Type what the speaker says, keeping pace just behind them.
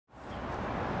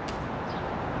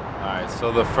Alright,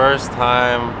 so the first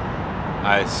time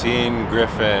I seen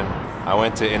Griffin, I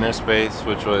went to Inner Space,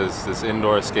 which was this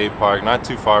indoor skate park not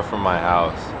too far from my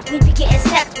house.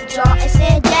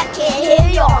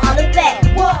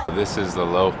 This is the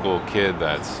local kid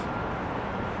that's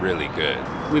really good.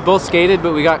 We both skated,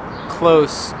 but we got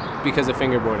close because of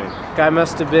fingerboarding. Guy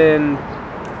must have been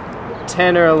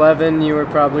 10 or 11, you were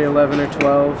probably 11 or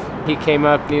 12. He came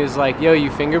up and he was like, yo,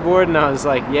 you fingerboard? And I was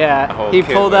like, yeah. He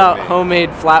pulled out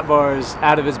homemade flat bars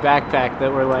out of his backpack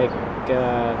that were like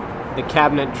the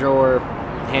cabinet drawer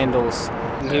handles.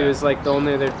 And he was like the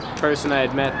only other person I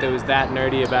had met that was that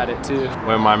nerdy about it too.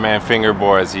 When my man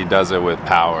fingerboards, he does it with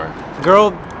power.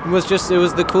 Girl was just, it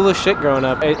was the coolest shit growing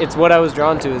up. It's what I was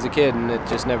drawn to as a kid, and it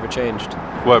just never changed.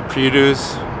 What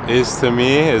Preduce is to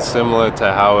me is similar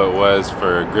to how it was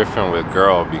for Griffin with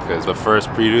Girl, because the first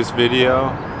Preduce video,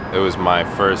 it was my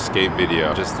first skate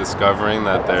video. Just discovering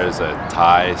that there's a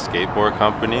Thai skateboard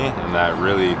company, and that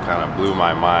really kind of blew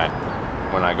my mind.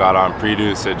 When I got on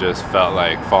Preduce, it just felt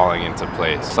like falling into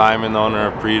place. Simon, the owner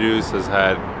of Preduce, has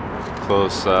had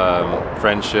close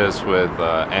friendships with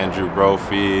Andrew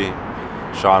Brophy,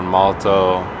 Sean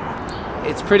Malto.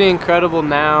 It's pretty incredible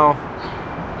now,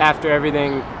 after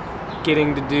everything,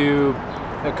 getting to do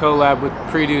a collab with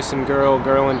Preduce and Girl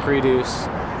and Preduce.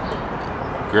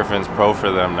 Griffin's pro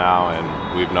for them now,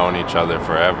 and we've known each other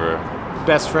forever.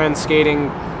 Best friends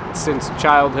skating since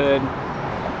childhood,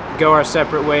 go our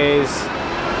separate ways.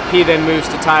 He then moves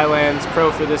to Thailand,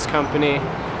 pro for this company.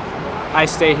 I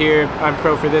stay here, I'm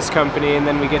pro for this company, and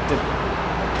then we get to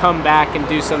come back and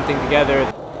do something together.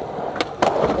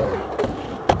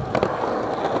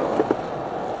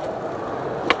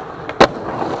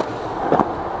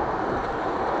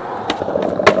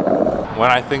 When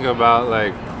I think about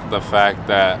like the fact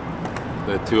that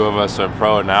the two of us are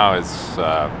pro now, it's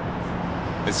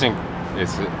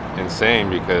insane,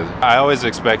 because I always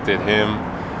expected him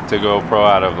to go pro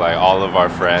out of like all of our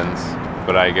friends,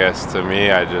 but I guess to me,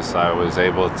 I was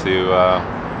able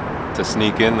to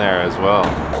sneak in there as well.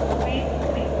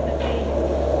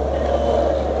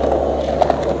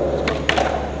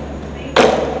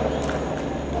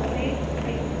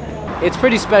 It's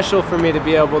pretty special for me to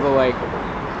be able to like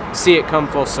see it come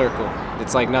full circle.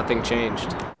 It's like nothing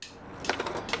changed.